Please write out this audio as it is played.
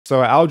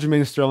So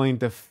Aljamain Sterling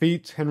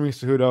defeats Henry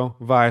Cejudo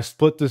via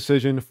split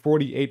decision,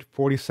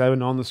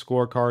 48-47 on the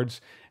scorecards.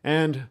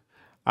 And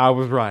I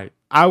was right.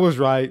 I was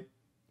right,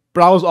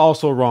 but I was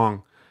also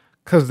wrong.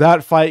 Because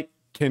that fight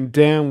can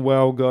damn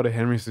well go to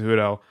Henry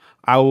Cejudo.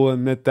 I will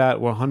admit that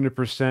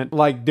 100%.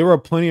 Like, there were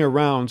plenty of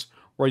rounds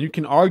where you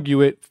can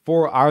argue it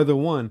for either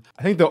one.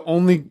 I think the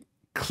only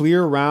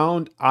clear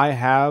round I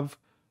have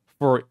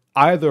for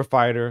either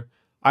fighter,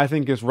 I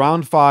think, is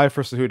round 5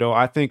 for Cejudo.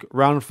 I think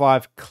round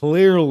 5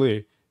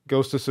 clearly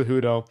goes to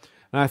Cejudo.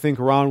 And I think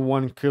round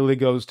 1 clearly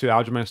goes to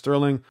Aljamain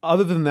Sterling.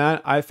 Other than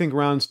that, I think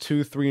rounds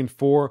 2, 3, and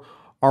 4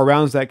 are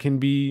rounds that can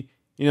be,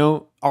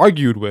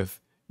 argued with.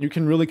 You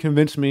can really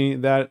convince me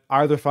that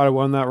either fighter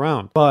won that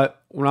round.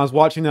 But when I was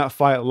watching that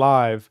fight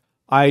live,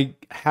 I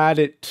had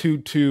it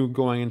 2-2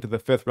 going into the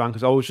 5th round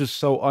because I was just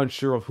so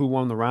unsure of who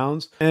won the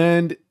rounds.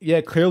 And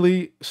yeah,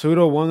 clearly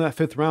Cejudo won that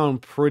 5th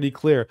round pretty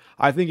clear.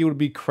 I think it would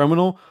be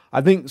criminal.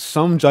 I think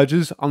some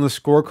judges on the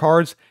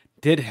scorecards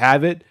did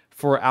have it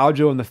for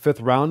Aljo in the 5th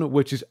round,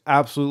 which is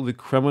absolutely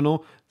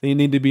criminal. They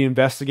need to be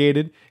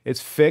investigated. It's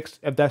fixed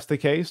if that's the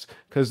case,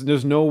 because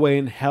there's no way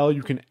in hell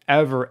you can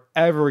ever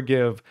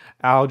give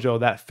Aljo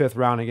that 5th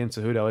round against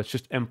Cejudo. It's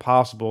just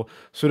impossible.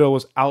 Cejudo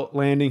was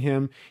outlanding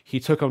him. He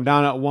took him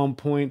down at one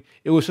point.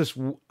 It was just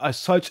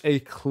such a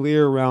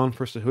clear round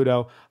for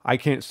Cejudo. I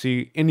can't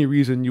see any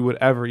reason you would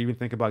ever even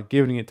think about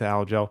giving it to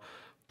Aljo.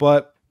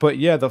 But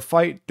yeah, the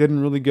fight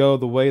didn't really go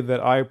the way that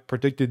I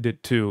predicted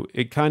it to.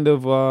 It kind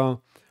of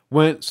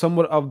went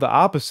somewhat of the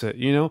opposite,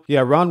 Yeah,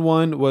 round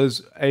 1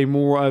 was a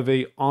more of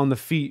a on the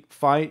feet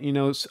fight,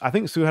 I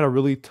think Cejudo had a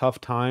really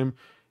tough time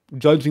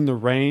judging the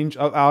range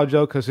of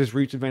Aljo because his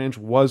reach advantage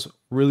was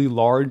really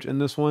large in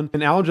this one.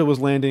 And Aljo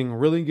was landing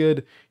really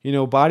good,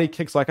 body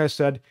kicks, like I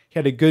said. He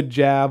had a good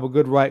jab, a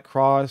good right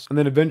cross, and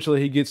then eventually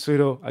he gets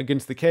Cejudo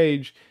against the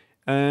cage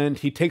and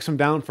he takes him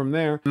down from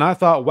there. And I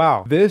thought,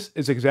 wow, this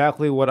is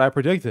exactly what I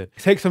predicted.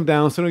 He takes him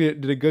down, Cejudo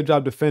did a good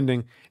job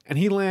defending, and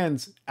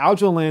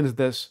Aljo lands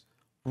this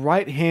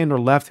right hand or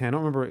left hand, I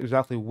don't remember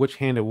exactly which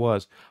hand it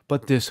was,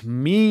 but this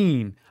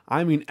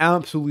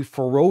absolutely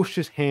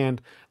ferocious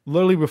hand,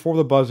 literally before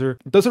the buzzer.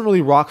 It doesn't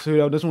really rock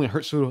Cejudo, doesn't really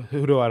hurt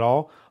Cejudo at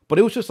all, but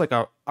it was just like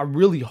a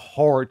really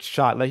hard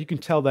shot. Like, you can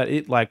tell that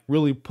it like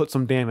really put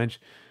some damage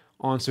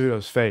on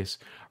Cejudo's face.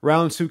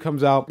 Round 2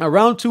 comes out. Now,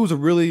 round 2 was a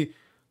really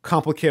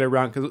complicated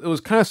round because it was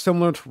kind of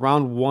similar to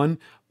round 1,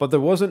 but there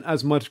wasn't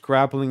as much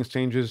grappling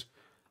exchanges.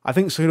 I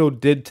think Cejudo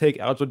did take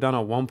Aljo down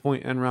at one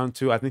point in round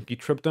 2. I think he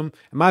tripped him.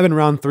 It might have been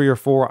round 3 or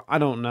 4. I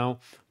don't know.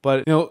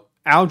 But,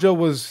 Aljo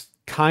was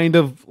kind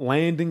of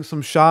landing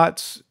some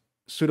shots.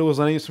 Cejudo was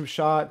landing some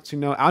shots.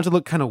 Aljo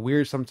looked kind of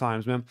weird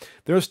sometimes, man.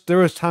 There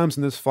was times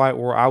in this fight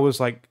where I was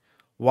like,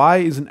 why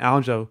isn't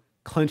Aljo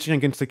clinching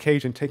against the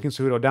cage and taking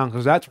Cejudo down?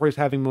 Because that's where he's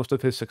having most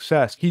of his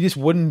success. He just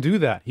wouldn't do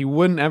that. He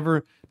wouldn't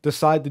ever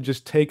decide to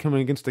just take him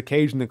against the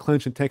cage and then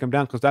clinch and take him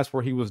down because that's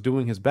where he was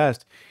doing his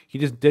best. He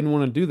just didn't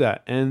want to do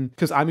that. And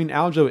because,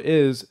 Aljo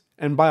is,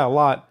 and by a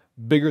lot,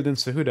 bigger than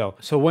Cejudo.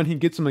 So when he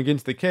gets him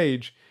against the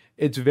cage,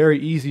 it's very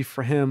easy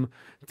for him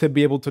to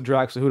be able to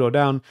drag Cejudo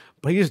down.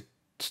 But he just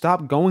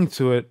stopped going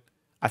to it,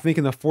 I think,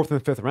 in the 4th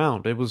and 5th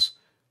round. It was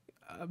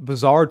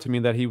bizarre to me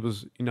that he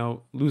was,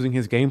 losing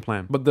his game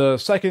plan. But the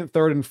 2nd,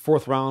 3rd, and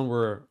 4th round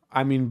were,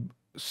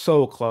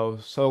 so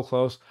close, so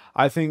close.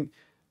 I think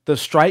the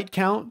strike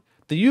count,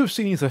 the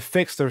UFC needs to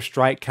fix their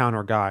strike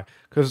counter guy,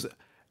 because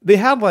they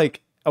had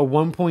like a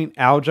 1 point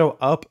Aljo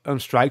up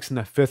on strikes in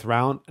the 5th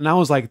round, and I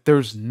was like,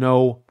 there's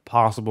no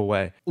possible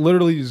way,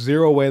 literally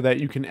zero way that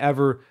you can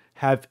ever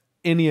have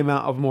any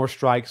amount of more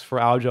strikes for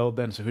Aljo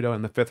than Cejudo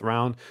in the 5th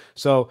round.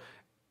 So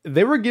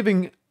they were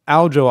giving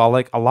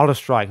Aljo a lot of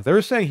strikes. They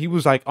were saying he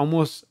was like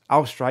almost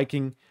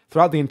outstriking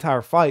throughout the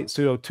entire fight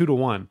Cejudo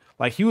 2-1.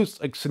 Like, he was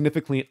like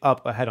significantly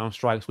up ahead on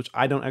strikes, which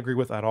I don't agree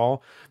with at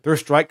all. Their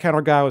strike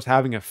counter guy was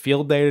having a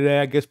field day today,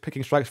 I guess,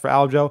 picking strikes for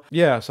Aljo.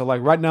 Yeah, so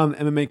like right now in the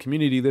MMA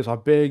community, there's a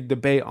big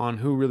debate on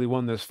who really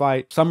won this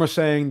fight. Some are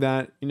saying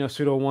that,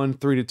 Cejudo won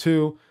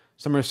 3-2.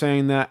 Some are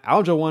saying that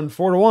Aljo won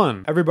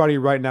 4-1. Everybody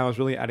right now is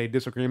really at a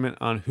disagreement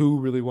on who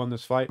really won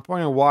this fight. I'm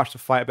probably gonna watch the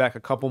fight back a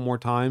couple more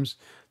times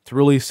to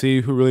really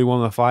see who really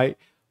won the fight.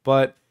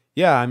 But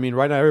yeah,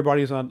 right now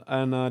everybody's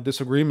on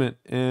disagreement,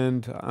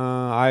 and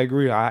I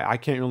agree. I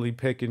can't really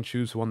pick and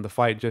choose who won the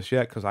fight just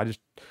yet because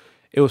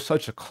it was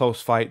such a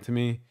close fight to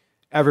me.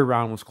 Every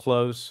round was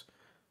close.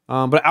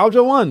 But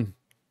Aljo won.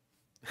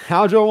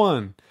 Aljo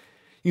won.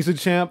 He's a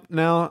champ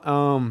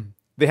now.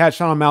 They had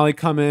Sean O'Malley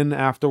come in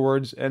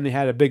afterwards, and they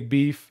had a big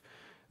beef.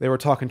 They were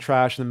talking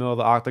trash in the middle of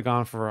the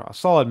octagon for a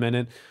solid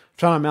minute.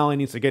 Sean O'Malley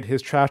needs to get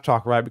his trash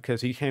talk right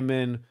because he came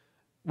in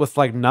with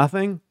like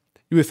nothing.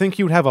 You would think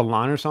he would have a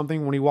line or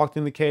something when he walked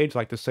in the cage,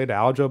 like to say to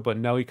Aljo, but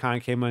no, he kind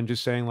of came in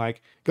just saying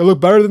like, "Go look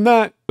better than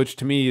that," which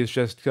to me is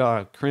just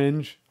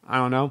cringe. I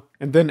don't know.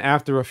 And then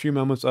after a few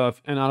moments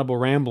of inaudible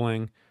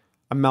rambling,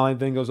 O'Malley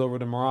then goes over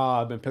to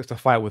Merab and picks a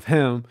fight with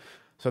him.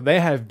 So they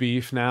have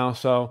beef now.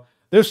 So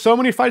there's so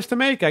many fights to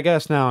make, I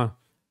guess now.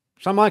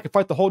 Sean O'Malley could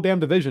fight the whole damn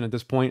division at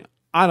this point.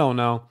 I don't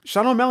know.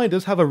 Sean O'Malley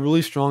does have a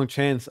really strong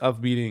chance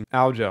of beating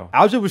Aljo.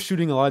 Aljo was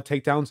shooting a lot of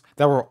takedowns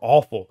that were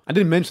awful. I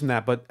didn't mention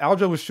that, but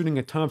Aljo was shooting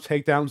a ton of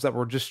takedowns that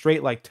were just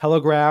straight like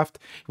telegraphed.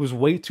 It was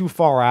way too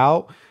far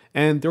out,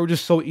 and they were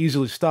just so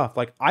easily stuffed.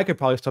 Like I could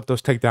probably stuff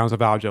those takedowns of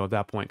Aljo at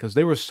that point because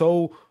they were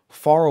so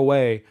far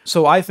away.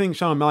 So I think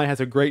Sean O'Malley has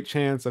a great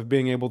chance of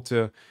being able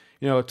to,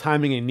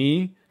 timing a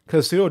knee.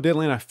 Because Cejudo did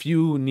land a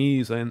few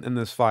knees in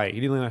this fight. He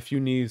did land a few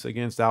knees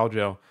against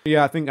Aljo.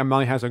 Yeah, I think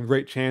O'Malley has a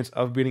great chance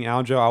of beating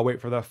Aljo. I'll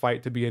wait for that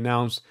fight to be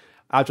announced.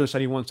 Aljo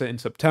said he wants it in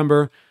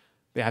September.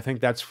 Yeah, I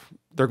think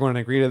they're going to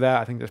agree to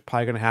that. I think that's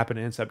probably going to happen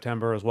in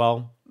September as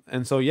well.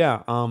 And so,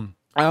 yeah, I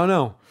don't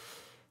know.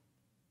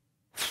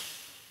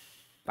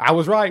 I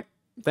was right.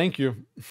 Thank you.